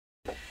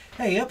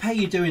Hey up, how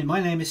you doing?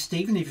 My name is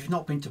Stephen. If you've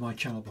not been to my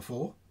channel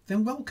before,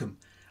 then welcome.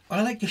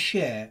 I like to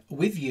share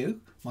with you,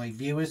 my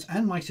viewers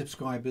and my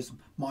subscribers,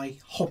 my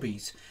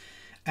hobbies.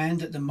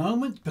 And at the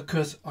moment,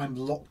 because I'm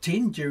locked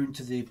in due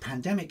to the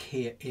pandemic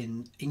here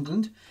in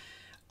England,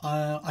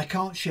 I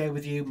can't share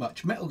with you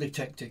much metal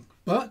detecting.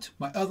 But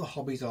my other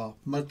hobbies are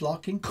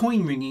mudlarking,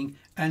 coin ringing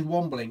and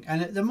wombling.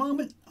 And at the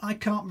moment, I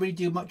can't really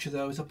do much of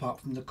those apart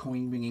from the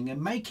coin ringing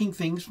and making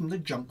things from the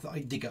junk that I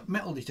dig up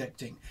metal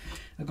detecting.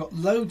 I've got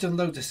loads and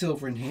loads of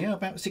silver in here,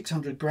 about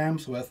 600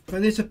 grams worth.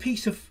 But there's a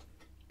piece of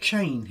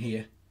chain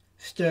here,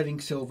 sterling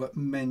silver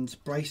men's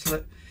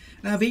bracelet.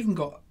 And I've even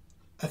got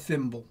a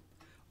thimble,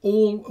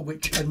 all of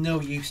which are no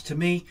use to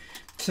me.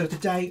 So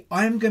today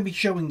I am going to be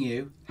showing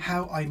you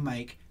how I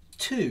make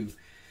two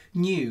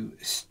new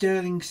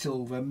sterling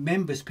silver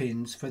members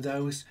pins for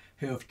those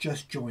who have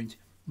just joined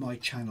my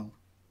channel.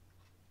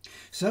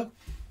 So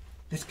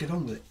let's get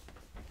on with it.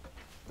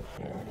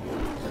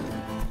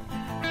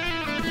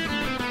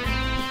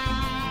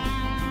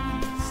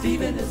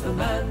 Stephen is the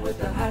man with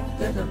the hat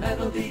and the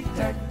metal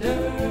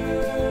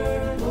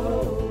detector.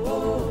 Oh,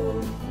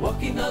 oh.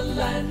 Walking the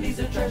land, he's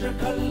a treasure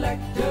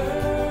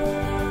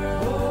collector.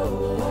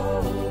 Oh,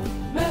 oh.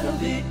 Metal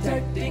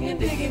detecting and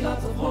digging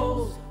lots of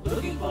holes,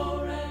 looking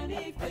for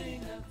anything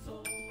that's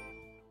old.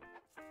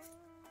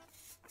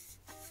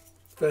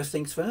 First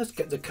things first,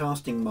 get the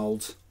casting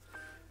moulds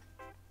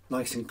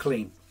nice and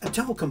clean. A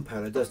talcum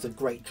powder does a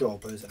great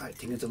job as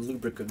acting as a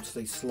lubricant, so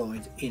they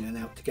slide in and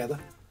out together.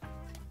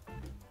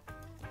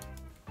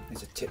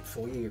 There's a tip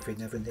for you if you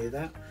never knew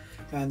that.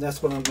 And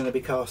that's what I'm going to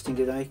be casting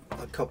today,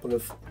 a couple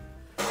of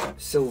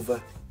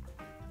silver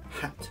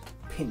hat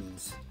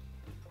pins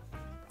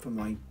for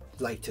my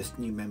latest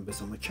new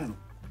members on my channel.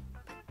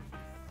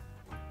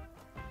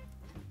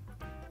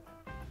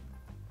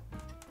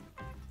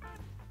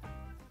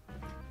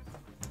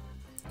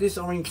 This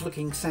orange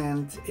looking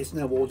sand is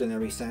no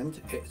ordinary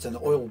sand, it's an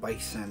oil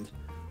based sand.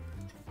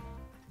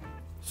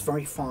 It's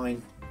very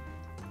fine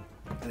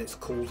and it's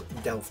called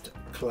Delft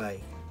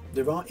clay.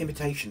 There are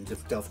imitations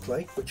of Delft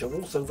clay which are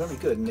also very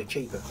good and they're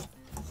cheaper.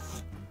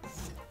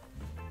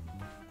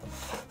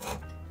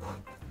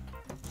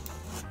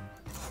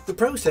 The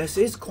process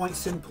is quite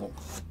simple,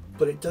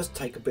 but it does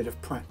take a bit of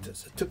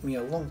practice. It took me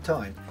a long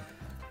time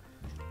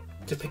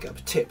to pick up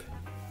a tip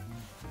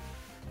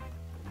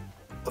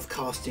of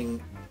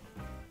casting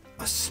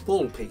a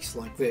small piece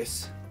like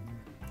this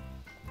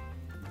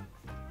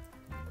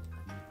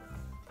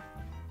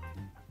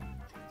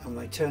and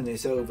when I turn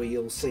this over,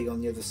 you'll see on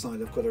the other side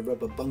I've got a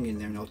rubber bung in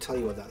there, and I'll tell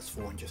you what that's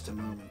for in just a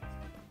moment.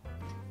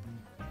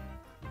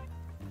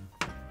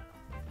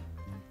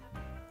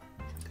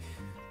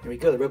 There we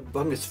go, the rubber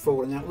bung is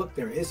falling out. Look,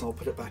 there it is. I'll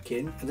put it back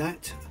in, and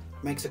that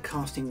makes a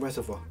casting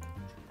reservoir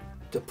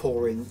to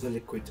pour in the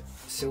liquid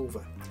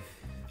silver.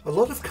 A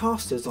lot of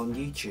casters on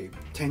YouTube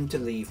tend to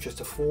leave just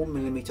a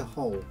 4mm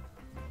hole.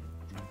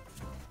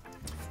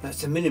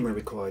 That's the minimum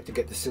required to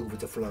get the silver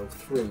to flow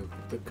through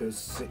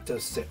because it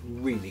does set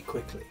really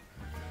quickly.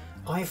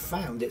 I've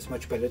found it's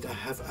much better to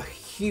have a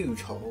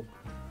huge hole.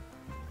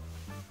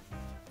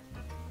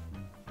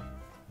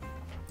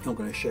 I'm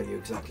going to show you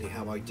exactly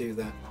how I do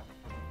that.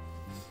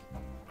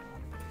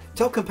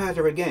 Talcum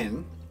powder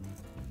again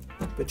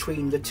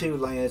between the two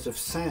layers of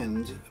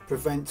sand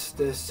prevents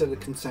the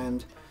silicon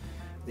sand,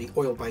 the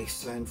oil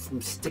based sand,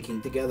 from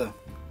sticking together.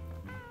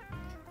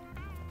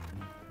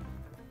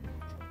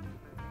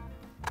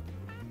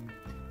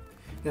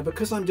 Now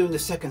because I'm doing the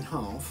second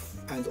half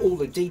and all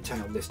the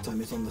detail this time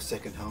is on the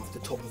second half, the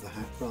top of the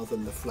hat rather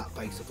than the flat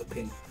base of the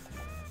pin,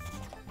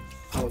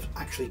 I was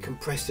actually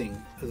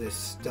compressing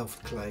this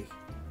Delft clay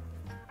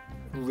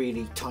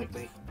really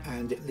tightly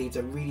and it leaves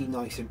a really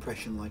nice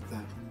impression like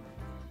that.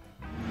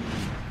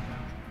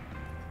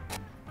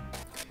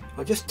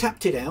 I just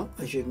tapped it out,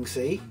 as you can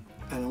see,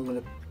 and I'm going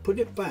to put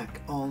it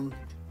back on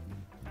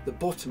the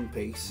bottom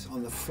piece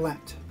on the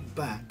flat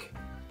back,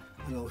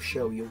 and I'll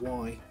show you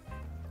why.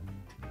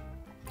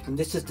 And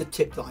this is the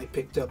tip that I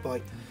picked up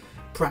by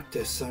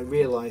practice. I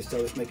realised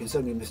I was making so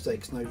many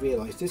mistakes and I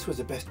realised this was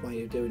the best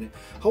way of doing it.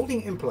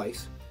 Holding it in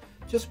place,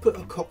 just put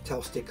a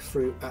cocktail stick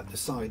through at the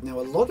side. Now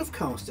a lot of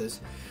casters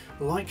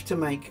like to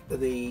make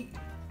the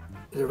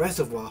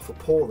reservoir for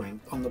pouring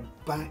on the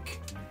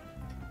back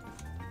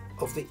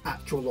of the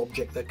actual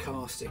object they're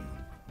casting.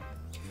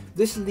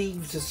 This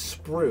leaves a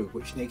sprue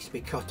which needs to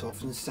be cut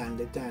off and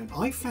sanded down.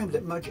 I found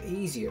it much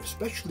easier,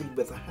 especially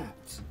with the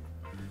hats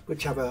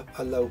which have a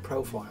low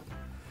profile,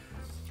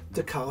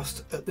 to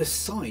cast at the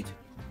side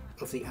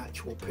of the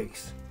actual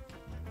piece,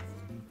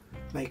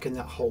 making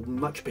that hole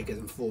much bigger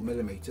than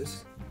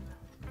 4mm,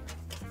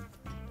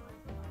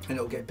 and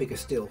it'll get bigger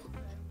still,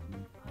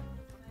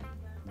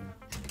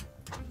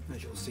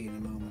 as you'll see in a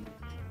moment.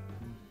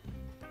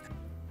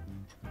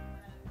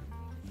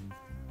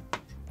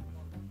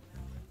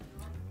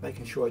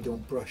 Making sure I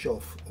don't brush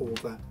off all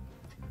that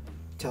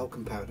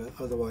talcum powder,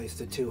 otherwise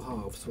the two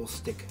halves will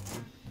stick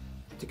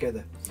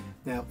together.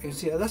 Now you can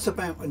see that's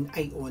about an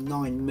 8 or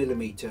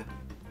 9mm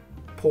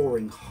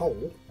pouring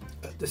hole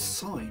at the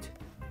side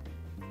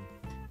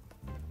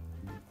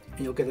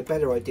and you'll get a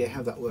better idea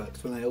how that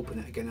works when I open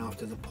it again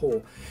after the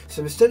pour.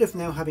 So instead of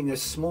now having a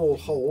small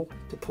hole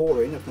to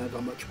pour in, I've now got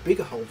a much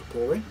bigger hole to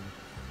pour in,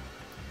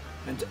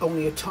 and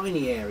only a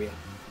tiny area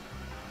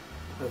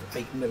of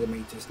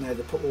 8mm. Now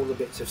they put all the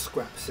bits of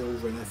scrap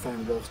silver in I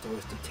found whilst I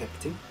was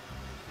detecting.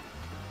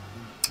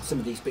 Some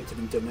of these bits have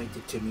been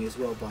donated to me as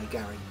well by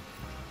Gary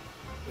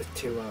with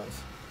 2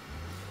 R's.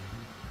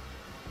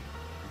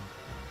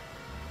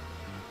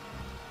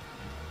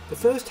 The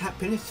first hat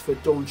pin is for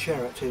Dawn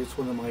Sherratt, who's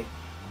one of my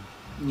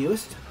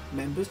newest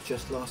members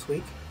just last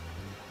week.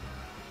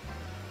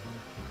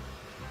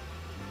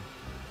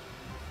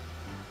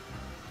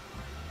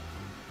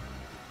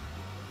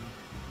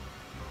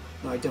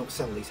 Now, I don't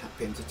sell these hat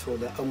pins at all,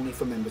 they're only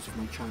for members of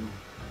my channel.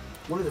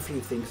 One of the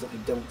few things that I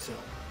don't sell.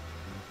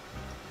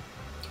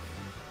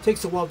 It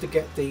takes a while to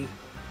get the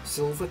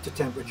silver to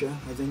temperature,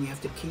 and then you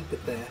have to keep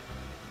it there.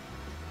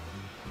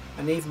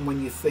 And even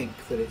when you think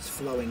that it's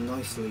flowing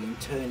nicely and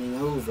turning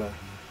over,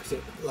 because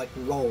it like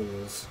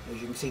rolls,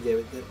 as you can see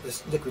there,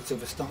 the liquid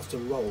silver starts to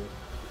roll,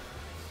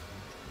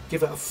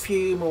 give it a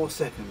few more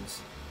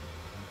seconds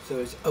so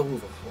it's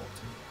over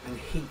hot, and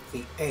heat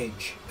the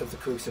edge of the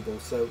crucible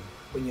so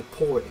when you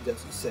pour it, it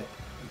doesn't set.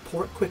 And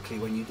pour it quickly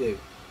when you do,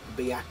 and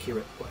be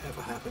accurate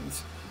whatever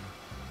happens.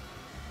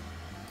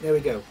 There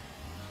we go.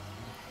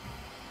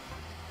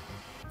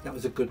 That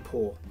was a good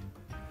pour.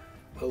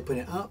 Open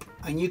it up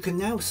and you can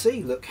now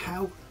see, look,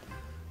 how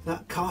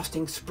that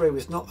casting sprue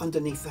is not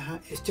underneath the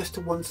hat, it's just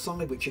to one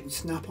side, which you can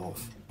snap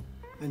off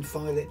and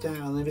file it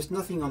down. There is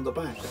nothing on the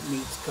back that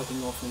needs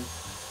cutting off and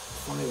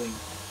filing,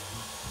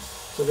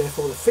 so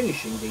therefore the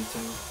finishing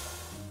detail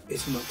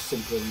is much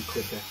simpler and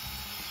quicker.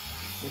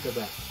 Look at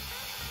that.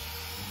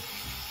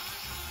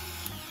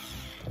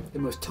 The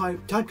most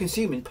time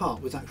consuming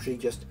part was actually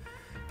just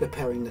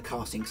preparing the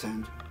casting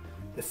sand.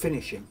 The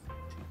finishing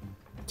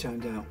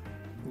turned out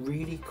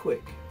really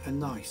quick and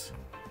nice.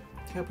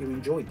 I hope you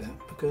enjoyed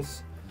that,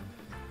 because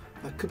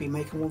I could be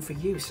making one for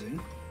you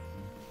soon.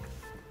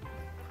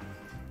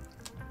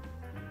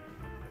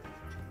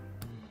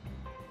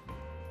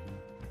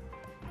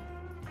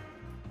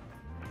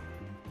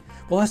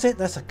 Well, that's it.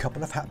 That's a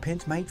couple of hat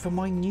pins made for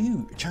my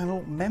new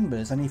channel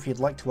members, and if you'd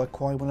like to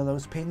acquire one of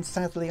those pins,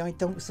 sadly I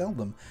don't sell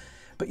them,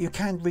 but you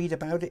can read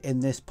about it in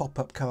this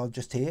pop-up card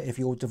just here if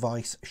your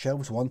device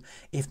shows one.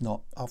 If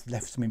not, I've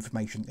left some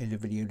information in the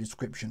video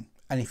description.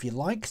 And if you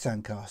like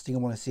sandcasting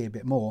and want to see a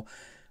bit more,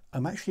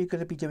 I'm actually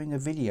going to be doing a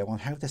video on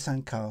how to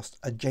sandcast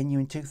a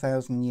genuine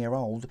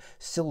 2,000-year-old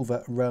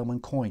silver Roman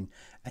coin,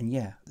 and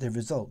yeah, the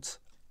results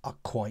are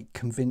quite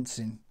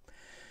convincing.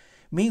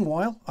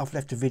 Meanwhile, I've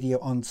left a video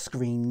on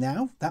screen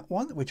now, that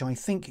one, which I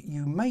think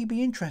you may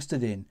be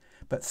interested in.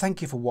 But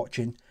thank you for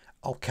watching.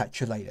 I'll catch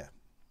you later.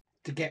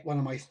 To get one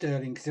of my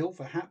sterling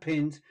silver hat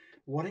pins,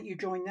 why don't you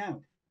join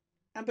now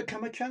and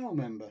become a channel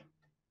member?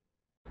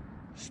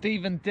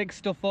 Stephen digs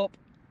stuff up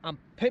and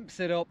pimps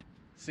it up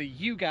so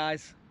you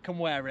guys can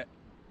wear it.